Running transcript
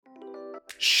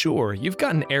Sure, you've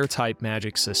got an airtight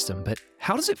magic system, but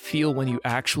how does it feel when you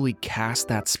actually cast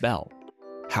that spell?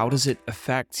 How does it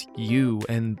affect you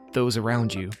and those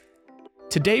around you?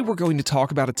 Today, we're going to talk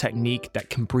about a technique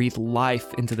that can breathe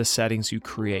life into the settings you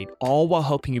create, all while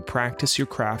helping you practice your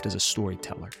craft as a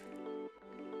storyteller.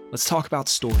 Let's talk about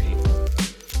story.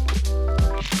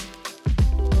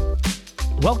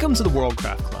 Welcome to the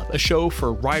Worldcraft Club, a show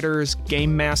for writers,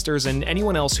 game masters, and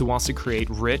anyone else who wants to create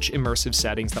rich, immersive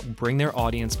settings that will bring their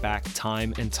audience back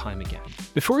time and time again.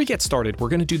 Before we get started, we're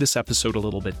going to do this episode a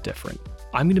little bit different.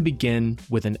 I'm going to begin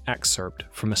with an excerpt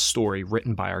from a story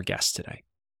written by our guest today.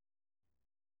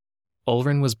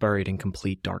 Ulrun was buried in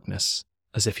complete darkness,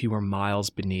 as if he were miles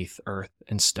beneath earth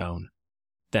and stone.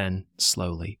 Then,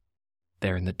 slowly,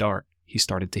 there in the dark, he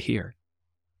started to hear.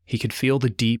 He could feel the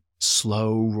deep,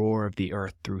 slow roar of the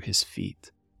earth through his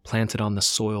feet, planted on the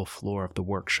soil floor of the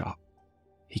workshop.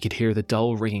 He could hear the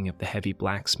dull ringing of the heavy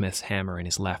blacksmith's hammer in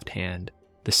his left hand,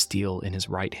 the steel in his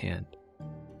right hand.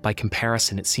 By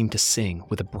comparison, it seemed to sing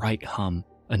with a bright hum,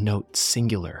 a note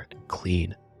singular and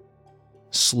clean.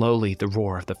 Slowly, the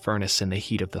roar of the furnace and the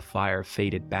heat of the fire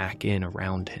faded back in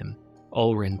around him.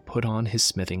 Ulrun put on his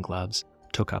smithing gloves,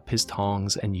 took up his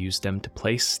tongs and used them to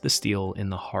place the steel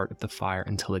in the heart of the fire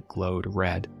until it glowed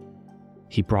red.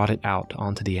 He brought it out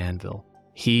onto the anvil,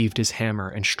 heaved his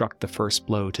hammer and struck the first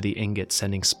blow to the ingot,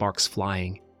 sending sparks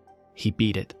flying. He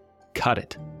beat it, cut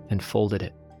it, and folded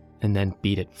it, and then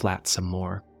beat it flat some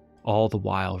more, all the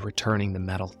while returning the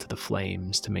metal to the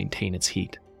flames to maintain its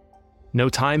heat. No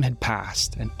time had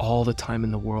passed, and all the time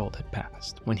in the world had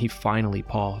passed, when he finally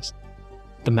paused.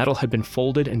 The metal had been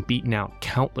folded and beaten out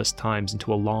countless times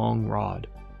into a long rod.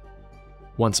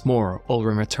 Once more,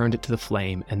 Ulrun returned it to the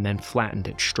flame and then flattened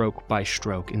it stroke by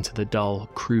stroke into the dull,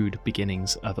 crude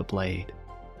beginnings of a blade.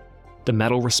 The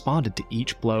metal responded to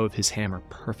each blow of his hammer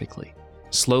perfectly,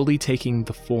 slowly taking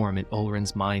the form in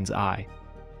Ulrun's mind's eye,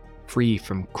 free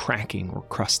from cracking or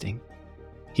crusting.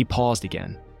 He paused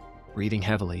again, breathing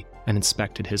heavily, and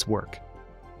inspected his work.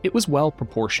 It was well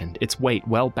proportioned, its weight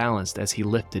well balanced as he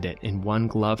lifted it in one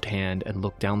gloved hand and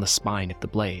looked down the spine of the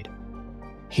blade.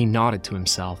 He nodded to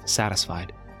himself,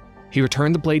 satisfied. He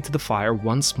returned the blade to the fire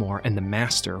once more, and the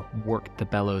master worked the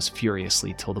bellows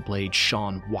furiously till the blade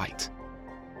shone white.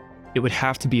 It would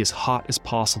have to be as hot as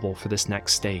possible for this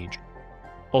next stage.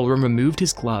 Ulrun removed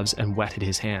his gloves and wetted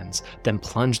his hands, then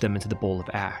plunged them into the bowl of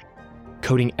ash,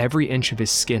 coating every inch of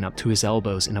his skin up to his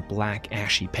elbows in a black,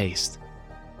 ashy paste.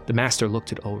 The master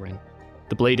looked at Ulrun.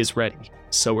 The blade is ready,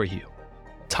 so are you.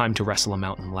 Time to wrestle a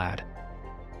mountain lad.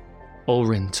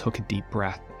 Ulrun took a deep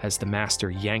breath as the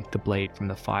master yanked the blade from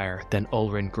the fire, then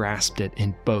Ulrun grasped it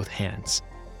in both hands.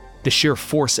 The sheer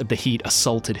force of the heat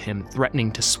assaulted him,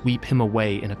 threatening to sweep him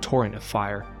away in a torrent of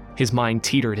fire. His mind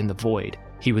teetered in the void.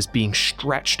 He was being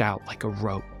stretched out like a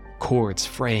rope, cords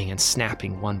fraying and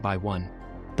snapping one by one.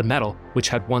 The metal, which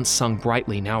had once sung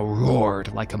brightly, now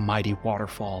roared like a mighty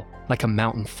waterfall, like a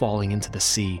mountain falling into the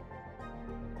sea.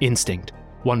 Instinct,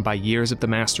 won by years of the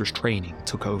master's training,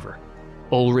 took over.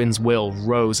 Ulrun's will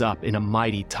rose up in a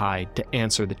mighty tide to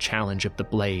answer the challenge of the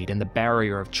blade and the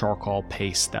barrier of charcoal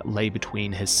paste that lay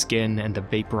between his skin and the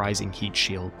vaporizing heat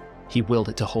shield. He willed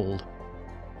it to hold.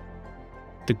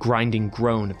 The grinding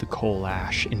groan of the coal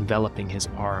ash enveloping his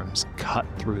arms cut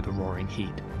through the roaring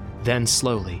heat. Then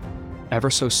slowly, ever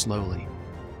so slowly,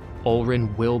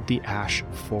 Ulrun willed the ash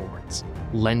forwards,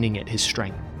 lending it his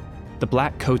strength. The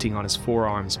black coating on his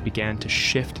forearms began to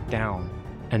shift down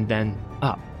and then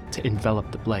up to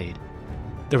envelop the blade.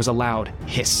 There was a loud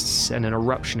hiss and an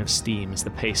eruption of steam as the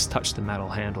paste touched the metal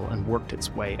handle and worked its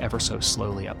way ever so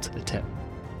slowly up to the tip.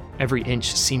 Every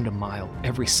inch seemed a mile,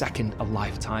 every second a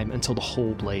lifetime, until the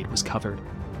whole blade was covered.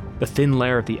 The thin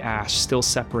layer of the ash still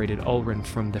separated Ulrun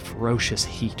from the ferocious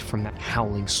heat from that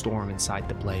howling storm inside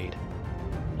the blade.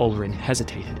 Ulrun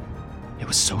hesitated. It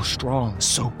was so strong,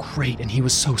 so great, and he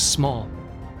was so small.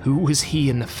 Who was he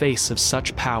in the face of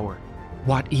such power?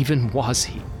 What even was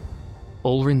he?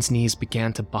 Ulrun's knees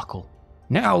began to buckle.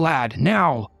 "Now, lad,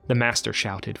 now!" the master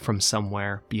shouted from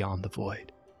somewhere beyond the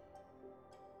void.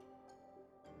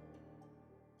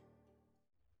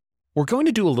 We're going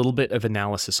to do a little bit of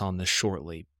analysis on this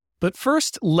shortly, but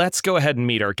first, let's go ahead and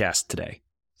meet our guest today.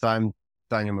 So I'm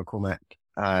Daniel McCormack.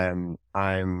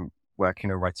 I'm working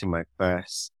on writing my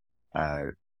first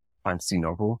fantasy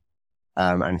novel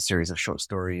and a series of short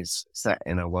stories set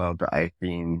in a world that I've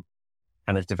been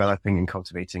kind of developing and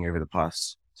cultivating over the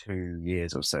past 2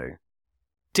 years or so.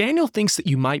 Daniel thinks that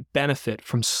you might benefit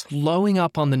from slowing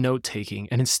up on the note-taking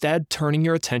and instead turning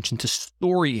your attention to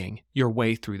storying your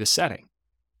way through the setting.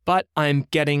 But I'm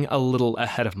getting a little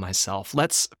ahead of myself.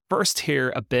 Let's first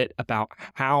hear a bit about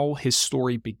how his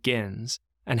story begins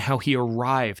and how he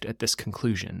arrived at this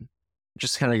conclusion.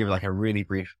 Just kind of give like a really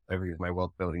brief overview of my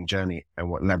world building journey and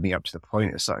what led me up to the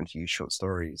point of starting to use short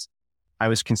stories. I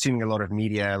was consuming a lot of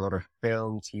media, a lot of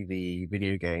film, TV,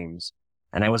 video games,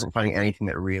 and I wasn't finding anything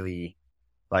that really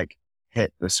like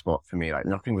hit the spot for me. Like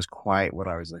nothing was quite what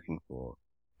I was looking for.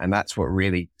 And that's what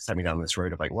really set me down this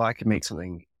road of like, well, I could make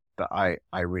something that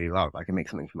I really love. I can make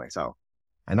something for myself.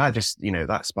 And that just,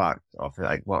 that sparked off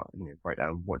like, write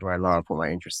down, what do I love? What am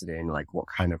I interested in? Like, what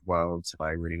kind of worlds have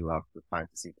I really loved with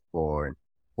fantasy before, and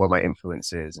what my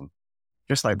influences? And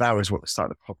just like that was what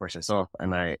started the whole process off.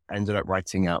 And I ended up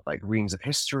writing out like reams of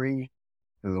history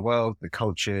of the world, the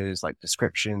cultures, like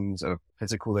descriptions of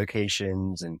physical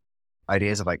locations and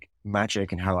ideas of like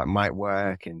magic and how that might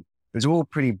work. And it was all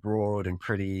pretty broad and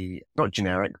pretty, not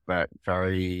generic, but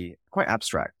very quite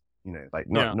abstract, like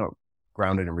not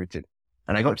grounded and rooted.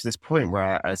 And I got to this point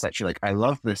where I was actually like, I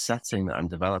love the setting that I'm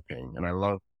developing and I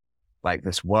love like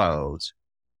this world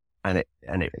and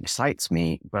it excites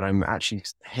me, but I'm actually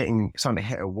starting to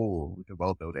hit a wall with the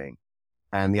world building.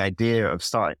 And the idea of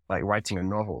writing a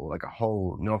novel, like a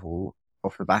whole novel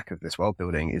off the back of this world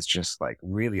building is just like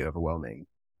really overwhelming.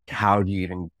 How do you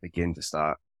even begin to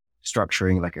start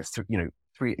structuring like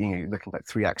looking like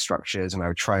 3-act structures? And I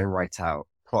would try and write out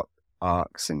plot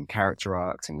arcs and character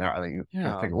arcs and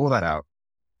figure all that out.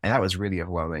 And that was really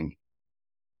overwhelming.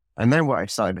 And then what I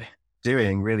started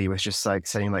doing really was just like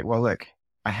saying like, well, look,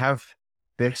 I have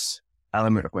this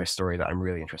element of my story that I'm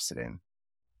really interested in.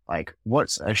 Like,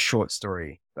 what's a short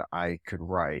story that I could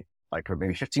write, like maybe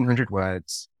 1,500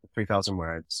 words, 3,000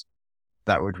 words,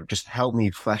 that would just help me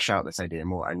flesh out this idea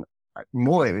more. And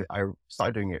I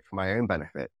started doing it for my own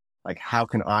benefit. Like, how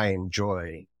can I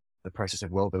enjoy the process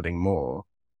of world building more,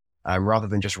 rather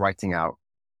than just writing out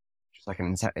just like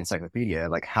an encyclopedia?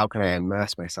 Like, how can I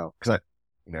immerse myself? Because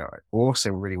I also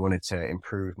really wanted to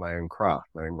improve my own craft,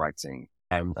 my own writing.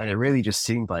 And it really just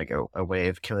seemed like a way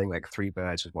of killing like 3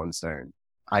 birds with 1 stone.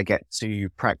 I get to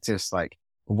practice like,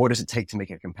 what does it take to make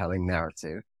a compelling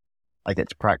narrative? I get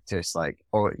to practice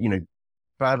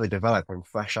further develop and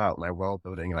flesh out my world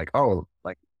building. Like,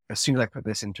 as soon as I put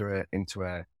this into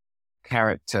a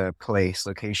character, place,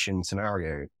 location,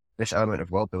 scenario, this element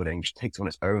of world building just takes on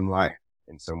its own life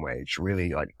in some way. It really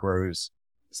like grows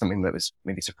something that was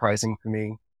maybe surprising for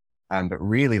me, but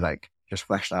really like just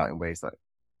fleshed out in ways that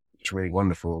it's really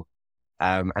wonderful.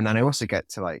 And then I also get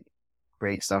to like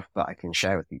create stuff that I can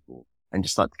share with people and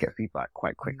just start to get feedback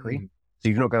quite quickly. Mm-hmm. So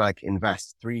you've not got to like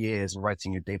invest 3 years in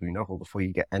writing your debut novel before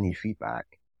you get any feedback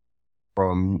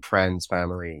from friends,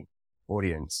 family,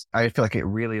 audience. I feel like it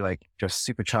really like just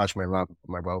supercharged my love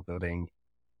for my world building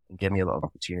and gave me a lot of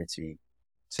opportunity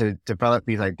to develop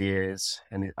these ideas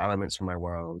and these elements from my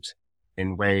world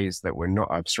in ways that were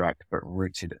not abstract, but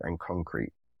rooted and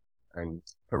concrete and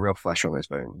put real flesh on those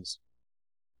bones.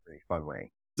 Really fun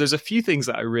way. There's a few things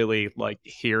that I really like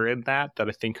hear in that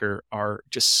I think are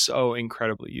just so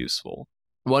incredibly useful.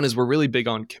 One is we're really big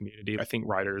on community. I think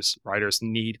writers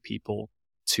need people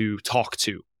to talk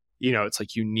to. It's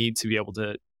like you need to be able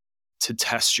to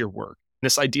test your work.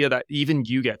 This idea that even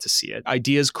you get to see it.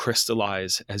 Ideas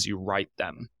crystallize as you write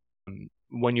them.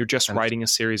 When you're just writing a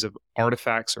series of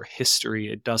artifacts or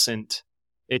history, it doesn't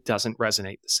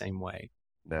resonate the same way.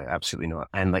 No, absolutely not.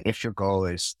 And like, if your goal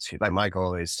is my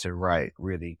goal is to write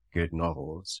really good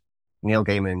novels, Neil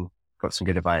Gaiman got some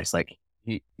good advice. Like,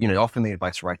 often the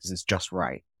advice for writers is just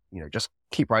write, just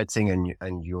keep writing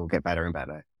and you'll get better and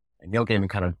better. And Neil Gaiman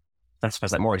kind of specifies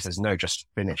that more. He says, no, just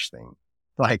finish things.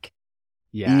 Like,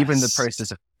 even the process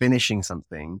of finishing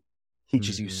something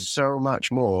teaches you so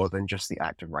much more than just the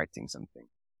act of writing something,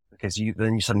 because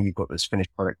suddenly you've got this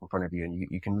finished product in front of you and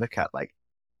you can look at like,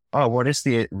 oh, what is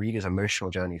the reader's emotional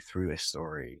journey through this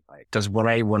story? Like, does what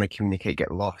I want to communicate get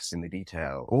lost in the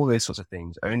detail? All those sorts of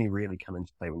things only really come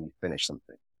into play when you finish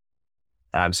something.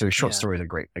 So short stories are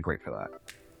great for that.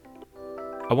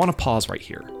 I want to pause right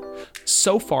here.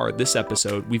 So far this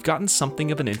episode, we've gotten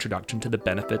something of an introduction to the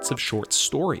benefits of short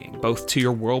storying, both to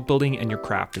your world building and your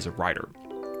craft as a writer.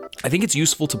 I think it's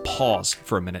useful to pause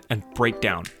for a minute and break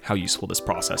down how useful this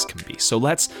process can be. So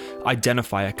let's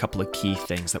identify a couple of key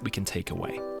things that we can take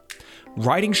away.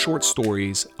 Writing short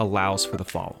stories allows for the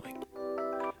following.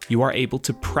 You are able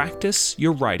to practice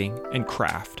your writing and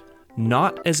craft,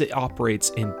 not as it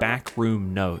operates in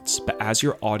backroom notes, but as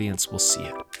your audience will see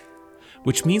it.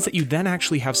 Which means that you then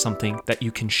actually have something that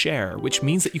you can share, which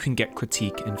means that you can get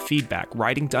critique and feedback.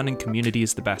 Writing done in community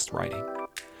is the best writing.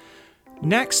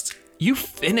 Next, you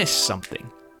finish something.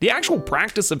 The actual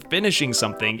practice of finishing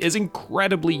something is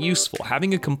incredibly useful.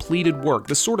 Having a completed work,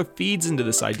 this sort of feeds into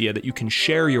this idea that you can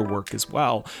share your work as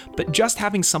well, but just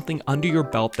having something under your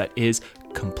belt that is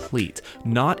complete,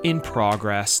 not in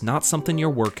progress, not something you're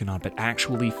working on, but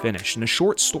actually finished. And a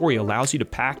short story allows you to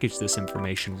package this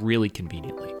information really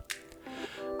conveniently.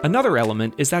 Another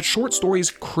element is that short stories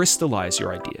crystallize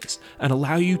your ideas and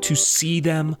allow you to see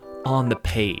them on the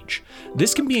page.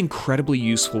 This can be incredibly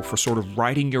useful for sort of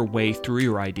writing your way through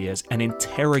your ideas and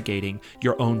interrogating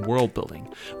your own world building.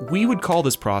 We would call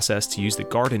this process, to use the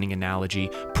gardening analogy,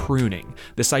 pruning.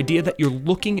 This idea that you're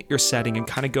looking at your setting and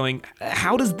kind of going,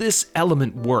 how does this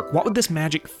element work? What would this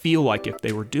magic feel like if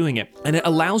they were doing it? And it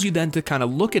allows you then to kind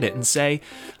of look at it and say,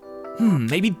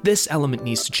 maybe this element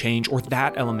needs to change or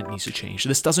that element needs to change.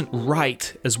 This doesn't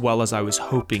write as well as I was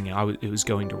hoping it was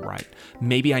going to write.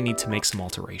 Maybe I need to make some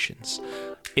alterations.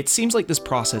 It seems like this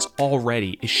process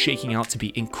already is shaking out to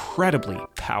be incredibly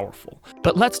powerful.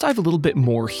 But let's dive a little bit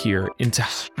more here into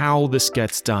how this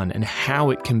gets done and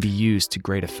how it can be used to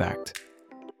great effect.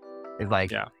 It's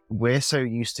like, we're so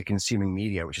used to consuming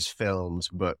media, which is films,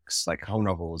 books, like whole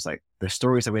novels, like the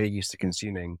stories that we're used to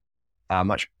consuming are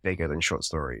much bigger than short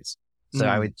stories. So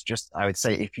I would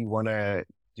say, if you want to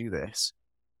do this,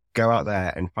 go out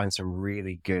there and find some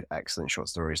really good, excellent short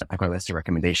stories. I've got a list of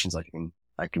recommendations I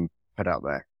can put out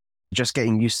there. Just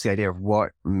getting used to the idea of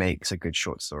what makes a good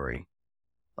short story.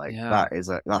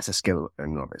 That's a skill in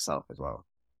and of itself as well.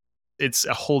 It's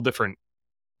a whole different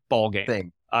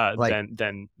ballgame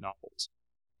than novels.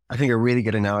 I think a really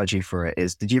good analogy for it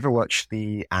is, did you ever watch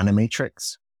the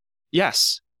Animatrix?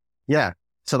 Yes. Yeah.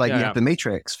 So you have the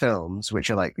Matrix films, which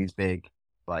are like these big,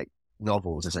 like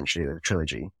novels, essentially, the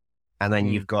trilogy. And then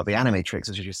you've got the Animatrix,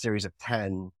 which is a series of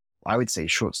 10, I would say,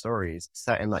 short stories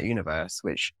set in that universe,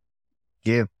 which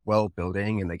give world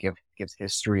building and gives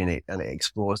history, and it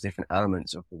explores different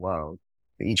elements of the world.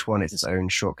 But each one is its own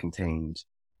short contained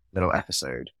little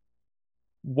episode.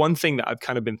 One thing that I've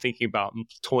kind of been thinking about and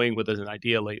toying with as an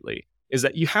idea lately is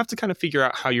that you have to kind of figure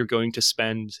out how you're going to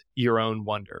spend your own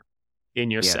wonder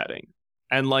in your setting.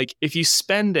 And if you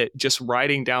spend it just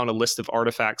writing down a list of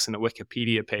artifacts in a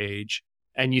Wikipedia page,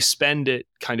 and you spend it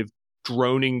kind of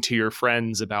droning to your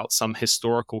friends about some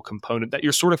historical component that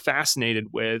you're sort of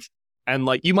fascinated with, and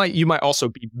you might also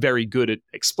be very good at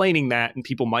explaining that, and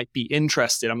people might be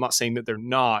interested. I'm not saying that they're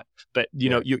not, but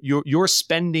you're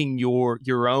spending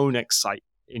your own excitement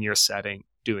in your setting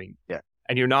doing,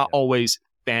 and you're not always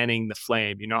fanning the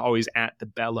flame. You're not always at the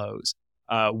bellows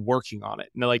working on it.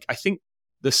 And I think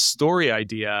the story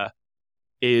idea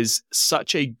is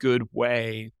such a good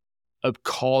way of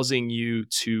causing you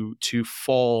to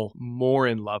fall more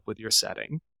in love with your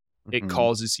setting. It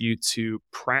causes you to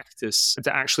practice,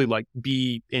 to actually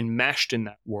be enmeshed in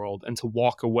that world and to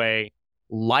walk away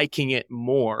liking it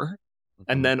more.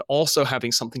 And then also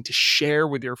having something to share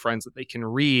with your friends that they can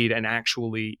read and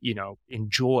actually,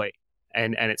 enjoy.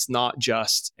 And it's not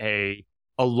just a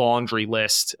laundry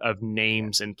list of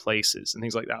names and places and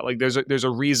things like that. There's a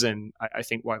reason, I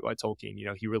think, why Tolkien,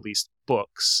 he released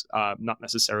books, not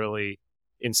necessarily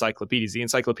encyclopedias. The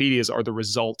encyclopedias are the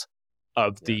result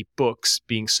of the books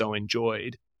being so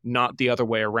enjoyed, not the other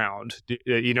way around.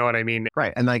 You know what I mean?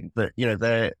 Right. And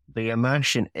the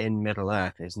immersion in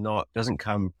Middle-earth doesn't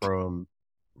come from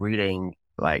reading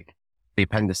the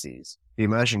appendices. The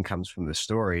immersion comes from the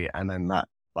story, and then that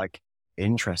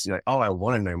interest, I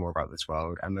want to know more about this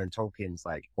world. And then Tolkien's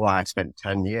I spent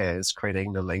 10 years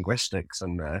creating the linguistics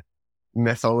and the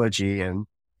mythology, and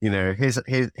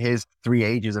here's 3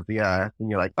 ages of the earth,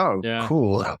 and you're like,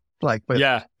 cool. The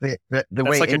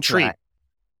way like into a treat.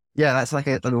 That's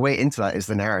the way into that is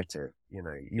the narrative. You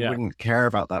wouldn't care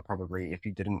about that probably if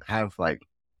you didn't have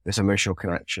this emotional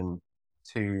connection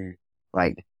to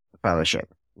the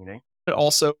fellowship. It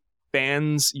also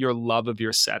fans your love of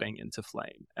your setting into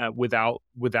flame without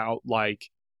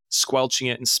squelching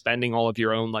it and spending all of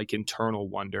your own internal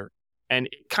wonder. And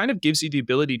it kind of gives you the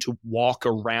ability to walk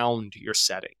around your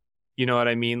setting. You know what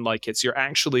I mean? You're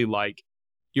actually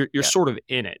you're sort of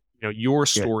in it. Your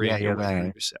story and your way through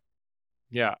your setting.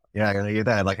 You're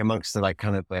there amongst the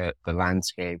kind of the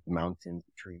landscape, the mountains,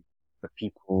 the trees, the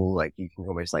people. You can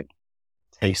almost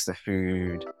taste the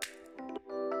food.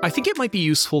 I think it might be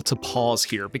useful to pause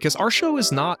here, because our show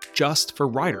is not just for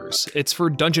writers. It's for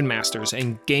dungeon masters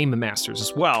and game masters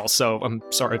as well. So I'm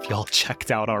sorry if y'all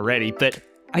checked out already, but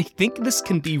I think this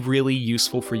can be really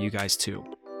useful for you guys too.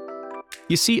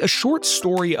 You see, a short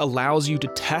story allows you to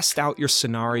test out your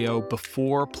scenario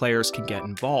before players can get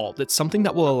involved. It's something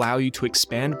that will allow you to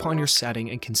expand upon your setting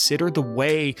and consider the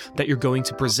way that you're going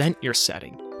to present your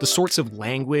setting. the sorts of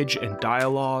language and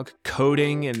dialogue,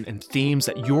 coding, and themes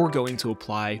that you're going to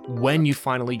apply when you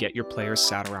finally get your players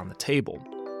sat around the table.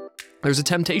 There's a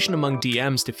temptation among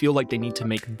DMs to feel like they need to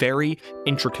make very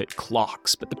intricate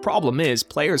clocks, but the problem is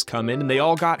players come in and they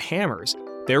all got hammers.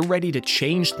 They're ready to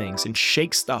change things and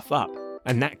shake stuff up,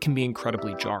 and that can be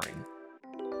incredibly jarring.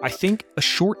 I think a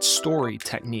short story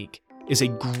technique is a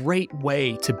great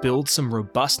way to build some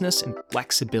robustness and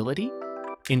flexibility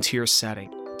into your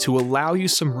setting, to allow you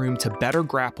some room to better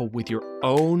grapple with your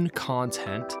own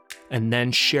content and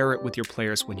then share it with your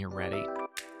players when you're ready.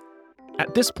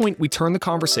 At this point, we turn the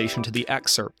conversation to the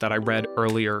excerpt that I read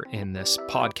earlier in this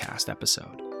podcast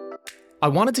episode. I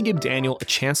wanted to give Daniel a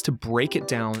chance to break it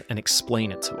down and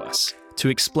explain it to us, to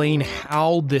explain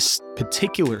how this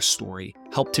particular story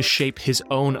helped to shape his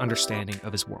own understanding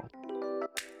of his world.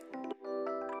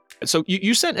 So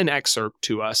you sent an excerpt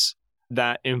to us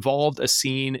that involved a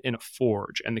scene in a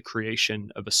forge and the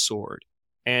creation of a sword.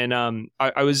 And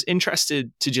I was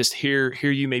interested to just hear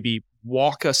you maybe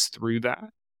walk us through that.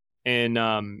 And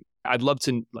I'd love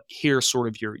to hear sort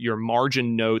of your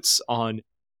margin notes on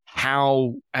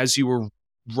how, as you were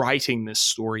writing this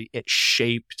story, it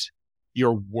shaped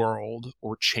your world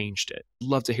or changed it. I'd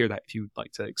love to hear that if you'd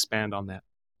like to expand on that.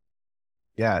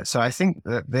 Yeah, so I think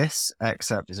that this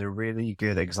excerpt is a really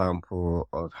good example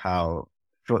of how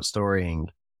short storying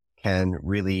can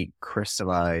really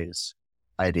crystallize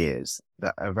ideas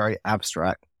that are very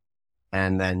abstract,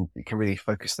 and then you can really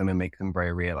focus them and make them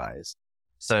very realized.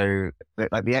 So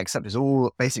the excerpt is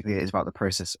all basically is about the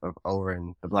process of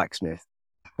Ulrin the blacksmith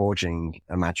forging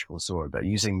a magical sword, but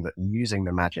using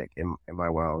the magic in my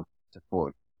world to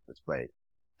forge this blade.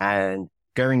 And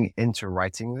going into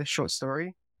writing this short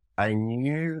story, I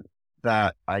knew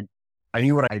that I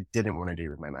knew what I didn't want to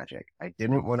do with my magic. I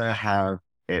didn't want to have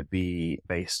it be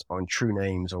based on true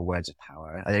names or words of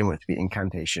power. I didn't want it to be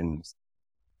incantations.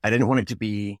 I didn't want it to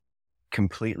be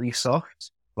completely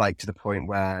soft, like to the point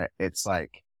where it's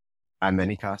like, and then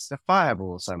he cast a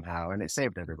fireball somehow and it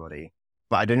saved everybody.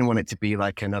 But I didn't want it to be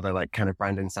like another like kind of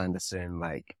Brandon Sanderson,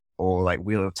 like, or like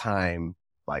Wheel of Time,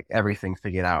 like everything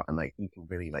figured out and like you can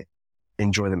really like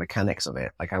enjoy the mechanics of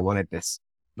it. Like I wanted this,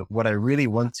 what I really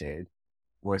wanted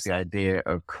was the idea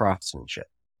of craftsmanship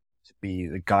to be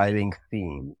the guiding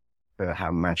theme for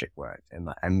how magic worked. And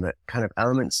the kind of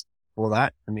elements for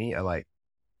that for me are like,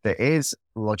 there is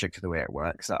logic to the way it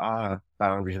works. There are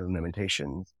boundaries and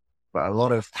limitations, but a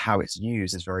lot of how it's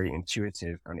used is very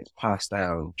intuitive and it's passed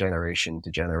down generation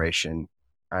to generation,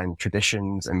 and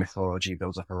traditions and mythology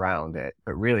builds up around it.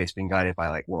 But really it's been guided by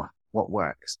like, well, what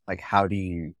works? Like, how do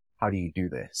you do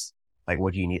this? Like,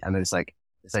 what do you need? And there's like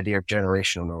this idea of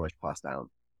generational knowledge passed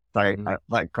down. So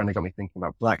that kind of got me thinking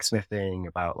about blacksmithing,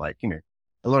 about like, you know,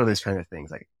 a lot of those kind of things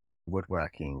like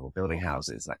woodworking or building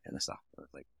houses, that kind of stuff.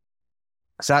 Like,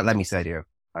 so that led me to the idea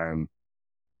of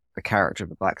the character of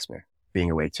the blacksmith being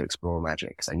a way to explore magic,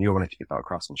 because I knew I wanted to be about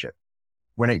craftsmanship.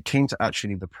 When it came to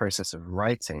actually the process of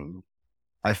writing,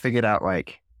 I figured out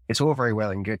like, it's all very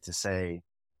well and good to say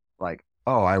like,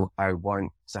 oh, I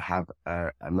want to have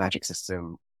a magic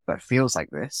system that feels like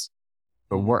this,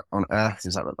 but what on earth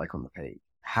does that look like on the page?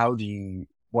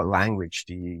 What language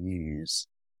do you use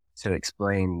to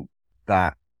explain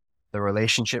that the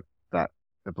relationship that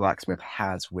the blacksmith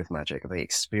has with magic, the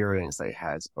experience that he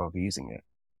has of using it?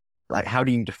 Like, how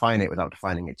do you define it without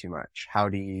defining it too much? How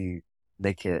do you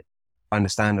make it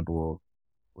understandable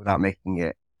without making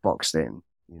it boxed in,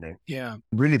 you know? Yeah.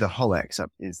 Really the whole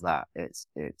excerpt is that it's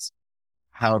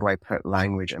how do I put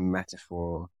language and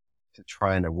metaphor to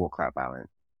try and walk that balance?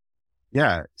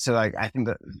 Yeah. So like, I think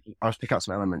that I was picking up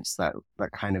some elements that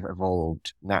kind of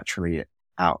evolved naturally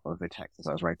out of the text as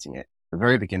I was writing it. At the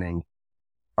very beginning,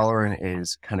 Ulrin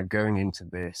is kind of going into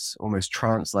this almost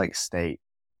trance-like state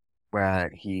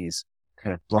where he's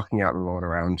kind of blocking out the world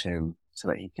around him so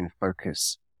that he can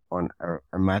focus on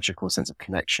a magical sense of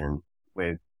connection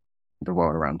with the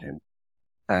world around him.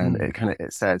 And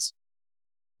it says,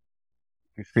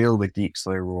 you feel the deep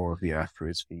slow roar of the earth through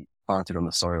his feet, planted on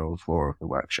the soil floor of the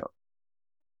workshop.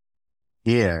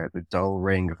 Hear the dull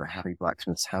ring of the happy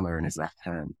blacksmith's hammer in his left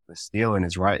hand, the steel in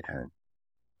his right hand.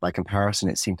 By comparison,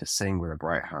 it seemed to sing with a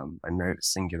bright hum, a note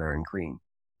singular and clean.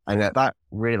 And that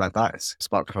really, like, that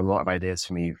sparked up a lot of ideas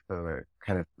for me for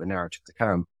kind of the narrative to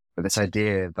come. But this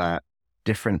idea that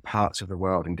different parts of the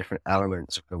world and different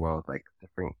elements of the world, like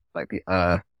different, like the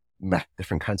earth,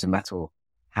 different kinds of metal,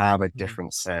 have a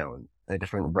different sound, a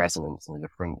different resonance, and a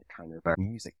different kind of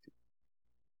music.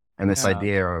 And this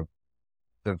idea of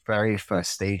the very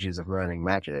first stages of learning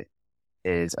magic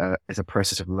is a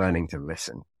process of learning to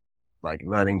listen, like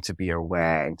learning to be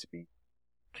aware and to be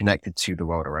connected to the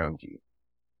world around you.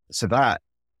 So that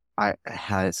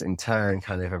has in turn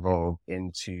kind of evolved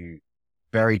into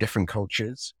very different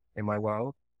cultures in my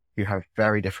world who have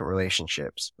very different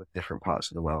relationships with different parts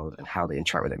of the world and how they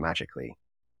interact with it magically.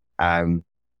 Um,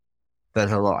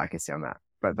 there's a lot I could say on that,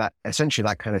 but that essentially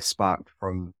that kind of sparked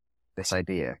from this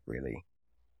idea really.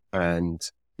 And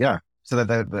yeah, so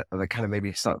that they kind of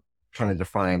maybe start trying to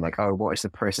define like, oh, what is the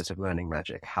process of learning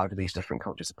magic? How do these different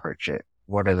cultures approach it?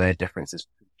 What are their differences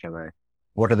with each other?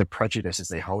 What are the prejudices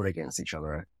they hold against each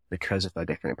other because of their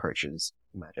different approaches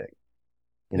to magic?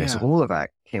 So all of that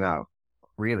came out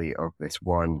really of this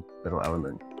one little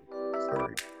element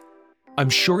story. I'm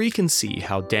sure you can see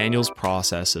how Daniel's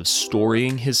process of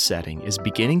storying his setting is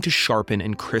beginning to sharpen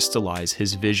and crystallize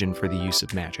his vision for the use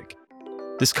of magic.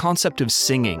 This concept of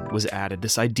singing was added,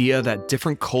 this idea that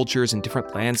different cultures and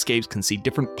different landscapes can see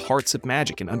different parts of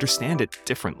magic and understand it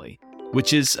differently,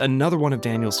 which is another one of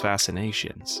Daniel's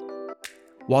fascinations.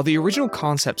 While the original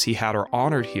concepts he had are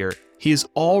honored here, he is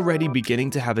already beginning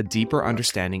to have a deeper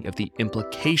understanding of the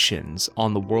implications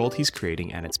on the world he's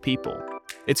creating and its people.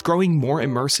 It's growing more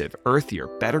immersive, earthier,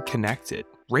 better connected,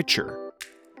 richer.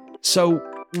 So,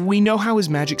 we know how his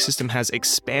magic system has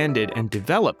expanded and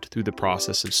developed through the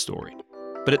process of story.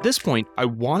 But at this point, I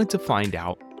wanted to find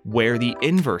out where the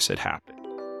inverse had happened.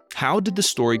 How did the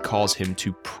story cause him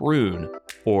to prune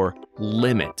or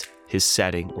limit his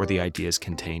setting or the ideas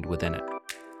contained within it?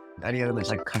 Any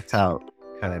elements I cut out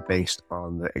kind of based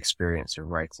on the experience of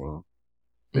writing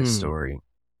this story.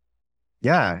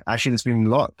 Yeah, actually there's been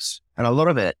lots. And a lot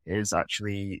of it is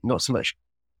actually not so much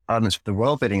elements of the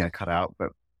world building I cut out,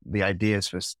 but the ideas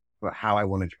for how I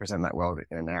wanted to present that world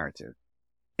in a narrative.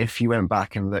 If you went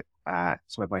back and looked at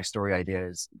some of my story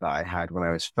ideas that I had when I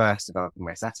was first developing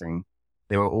my setting,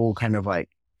 they were all kind of like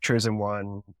chosen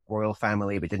one, royal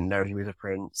family, but didn't know he was a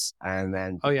prince, and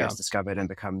then gets discovered and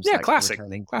becomes classic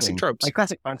tropes, like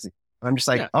classic fantasy. And I'm just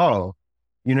like, oh,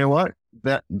 you know what?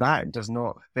 That does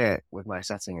not fit with my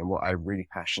setting and what I'm really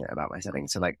passionate about my setting.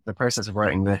 So like the process of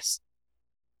writing this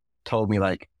told me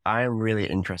like, I am really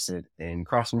interested in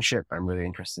craftsmanship. I'm really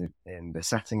interested in the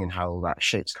setting and how that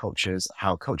shapes cultures,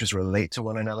 how cultures relate to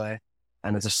one another.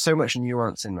 And there's just so much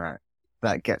nuance in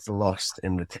that gets lost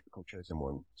in the typical Chosen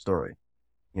One story.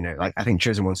 Like I think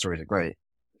Chosen One stories are great,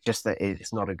 just that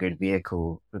it's not a good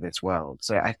vehicle for this world.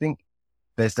 So I think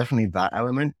there's definitely that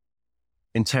element.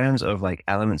 In terms of like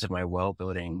elements of my world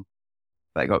building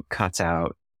that got cut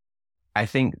out, I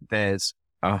think there's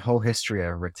a whole history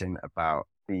I've written about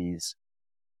these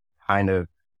kind of,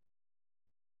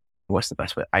 what's the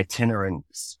best way? Itinerant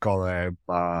scholar,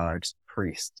 bard,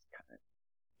 priest.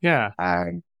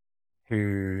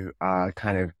 Who are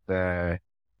kind of the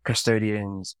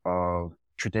custodians of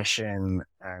tradition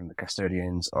and the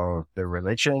custodians of the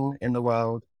religion in the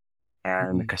world.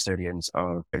 And the custodians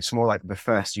of, it's more like the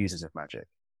first users of magic.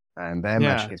 And their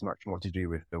magic is much more to do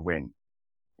with the wind,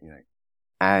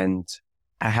 And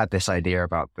I had this idea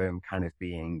about them kind of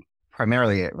being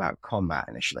primarily about combat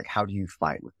initially. Like, how do you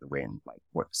fight with the wind? Like,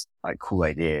 what's like cool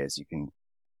ideas you can,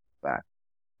 that.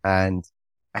 And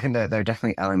I think that there are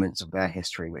definitely elements of their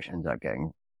history which ended up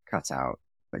getting cut out,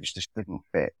 but just didn't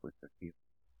fit with the people.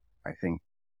 I think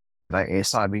like it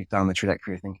started me down the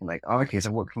trajectory of thinking like, oh, okay,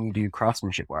 so what can you do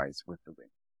craftsmanship wise with the wind?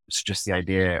 It's just the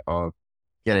idea of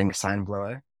getting a sand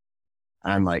blower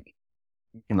and like,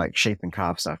 you can like shape and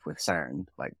carve stuff with sand,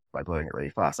 like by blowing it really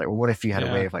fast. Like, well, what if you had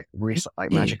a way of like,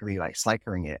 magically like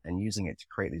cycling it and using it to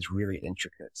create these really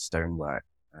intricate stonework?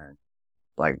 And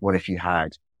like, what if you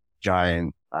had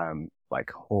giant,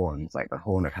 like horns, like the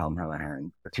horn of Helm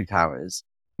Hellehan, the two towers,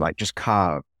 like just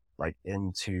carved like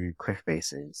into cliff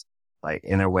faces, like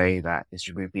in a way that this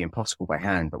would be impossible by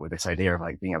hand, but with this idea of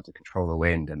like being able to control the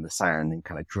wind and the sand and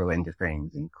kind of drill into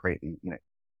things and create,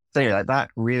 so like that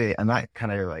really, and that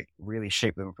kind of like really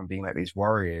shaped them from being like these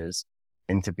warriors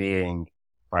into being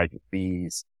like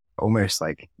these almost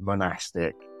like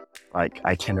monastic, like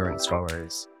itinerant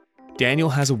scholars. Daniel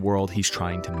has a world he's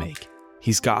trying to make.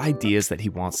 He's got ideas that he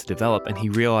wants to develop, and he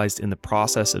realized in the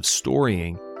process of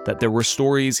storying that there were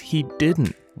stories he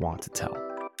didn't want to tell.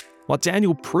 What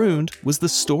Daniel pruned was the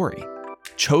story.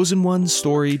 Chosen One's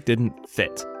story didn't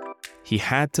fit. He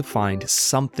had to find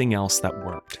something else that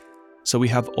worked. So we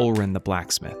have Ulrin the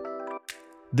blacksmith.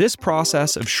 This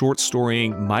process of short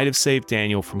storying might have saved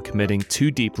Daniel from committing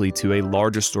too deeply to a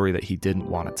larger story that he didn't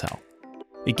want to tell.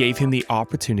 It gave him the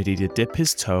opportunity to dip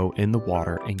his toe in the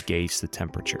water and gauge the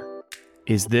temperature.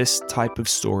 Is this type of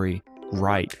story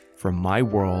right for my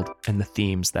world and the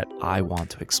themes that I want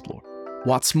to explore?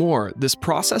 What's more, this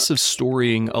process of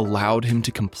storying allowed him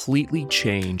to completely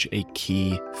change a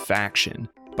key faction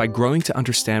by growing to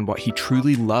understand what he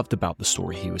truly loved about the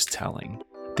story he was telling.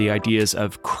 the ideas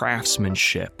of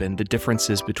craftsmanship and the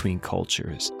differences between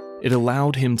cultures. It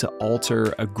allowed him to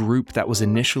alter a group that was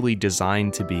initially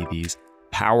designed to be these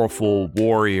powerful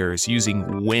warriors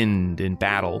using wind in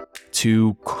battle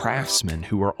to craftsmen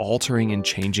who are altering and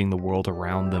changing the world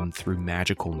around them through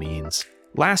magical means.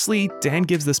 Lastly, Dan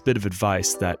gives this bit of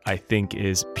advice that I think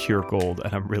is pure gold,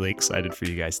 and I'm really excited for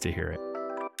you guys to hear it.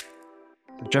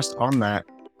 Just on that,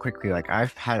 quickly, like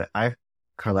I've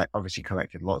obviously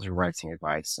collected lots of writing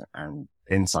advice and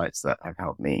insights that have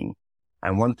helped me.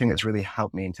 And one thing that's really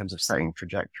helped me in terms of setting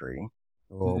trajectory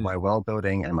for my world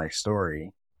building and my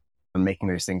story and making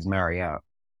those things marry up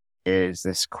is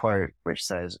this quote, which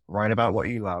says, write about what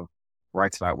you love,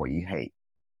 write about what you hate.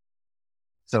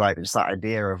 So like, it's that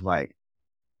idea of like,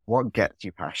 what gets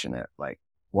you passionate? Like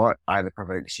what either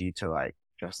provokes you to like,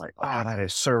 just like, oh, that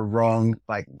is so wrong.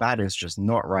 Like that is just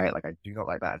not right. Like I do not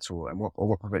like that at all. And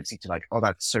what provokes you to like, oh,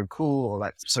 that's so cool, or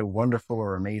that's so wonderful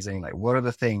or amazing. Like what are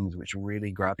the things which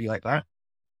really grab you like that?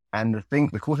 And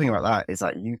the cool thing about that is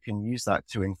that you can use that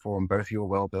to inform both your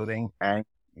world building and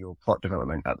your plot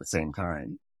development at the same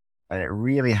time. And it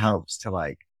really helps to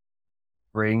like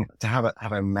have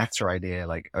a meta idea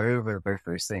like over both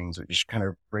those things, which kind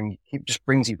of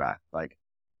brings you back. Like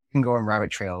you can go on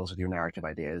rabbit trails with your narrative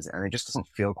ideas and it just doesn't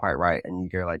feel quite right. And you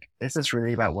go like, is this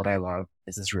really about what I love?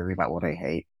 Is this really about what I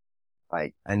hate?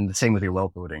 Like, and the same with your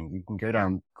world building. You can go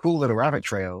down cool little rabbit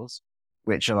trails,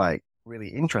 which are like really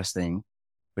interesting,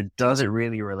 but does it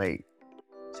really relate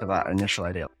to that initial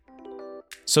idea?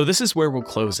 So this is where we'll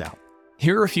close out.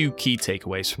 Here are a few key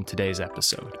takeaways from today's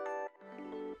episode.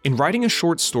 In writing a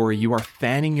short story, you are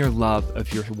fanning your love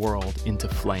of your world into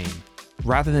flame,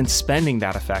 rather than spending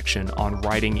that affection on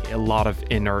writing a lot of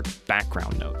inert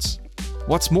background notes.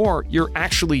 What's more, you're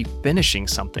actually finishing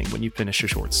something when you finish a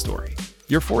short story.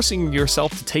 You're forcing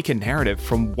yourself to take a narrative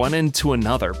from one end to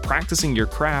another, practicing your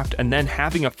craft, and then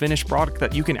having a finished product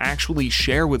that you can actually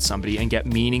share with somebody and get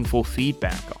meaningful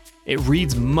feedback on. It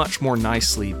reads much more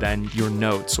nicely than your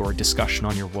notes or discussion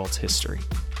on your world's history.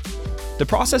 The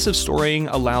process of storying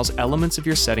allows elements of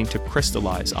your setting to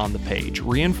crystallize on the page,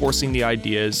 reinforcing the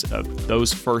ideas of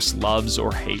those first loves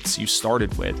or hates you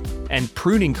started with, and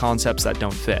pruning concepts that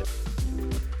don't fit.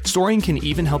 Storying can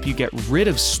even help you get rid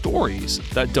of stories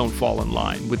that don't fall in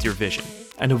line with your vision,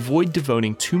 and avoid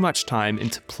devoting too much time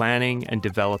into planning and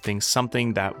developing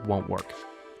something that won't work.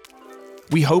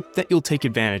 We hope that you'll take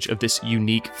advantage of this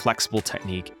unique, flexible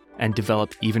technique and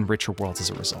develop even richer worlds as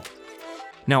a result.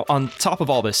 Now, on top of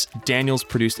all this, Daniel's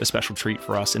produced a special treat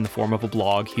for us in the form of a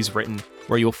blog he's written,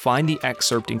 where you'll find the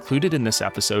excerpt included in this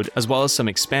episode, as well as some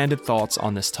expanded thoughts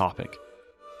on this topic.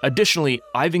 Additionally,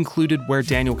 I've included where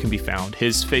Daniel can be found,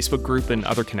 his Facebook group and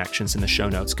other connections in the show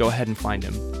notes. Go ahead and find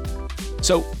him.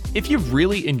 So, if you've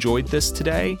really enjoyed this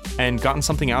today and gotten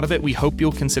something out of it, we hope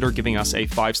you'll consider giving us a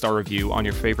 5-star review on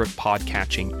your favorite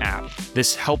podcatching app.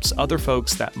 This helps other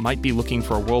folks that might be looking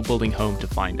for a world-building home to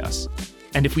find us.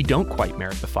 And if we don't quite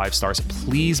merit the 5 stars,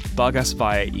 please bug us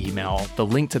via email. The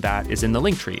link to that is in the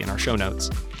link tree in our show notes.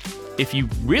 If you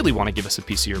really want to give us a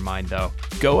piece of your mind, though,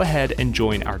 go ahead and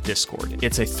join our Discord.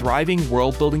 It's a thriving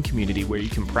world-building community where you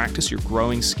can practice your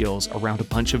growing skills around a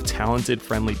bunch of talented,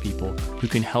 friendly people who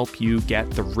can help you get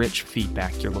the rich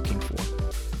feedback you're looking for.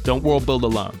 Don't world build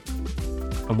alone.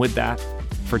 And with that,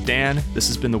 for Dan, this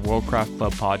has been the Worldcraft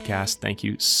Club podcast. Thank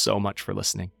you so much for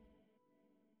listening.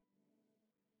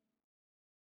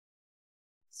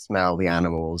 Smell the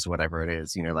animals, whatever it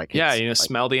is, like... Yeah, like,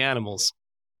 smell the animals.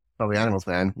 Smell the animals,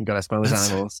 man. You gotta smell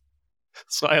those animals.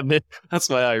 That's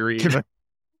why I read.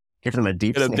 Give them a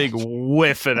deep Get a big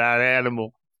whiff of that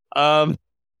animal.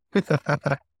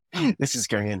 This is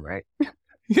going in, right?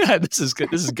 Yeah, this is good.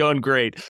 This is going great.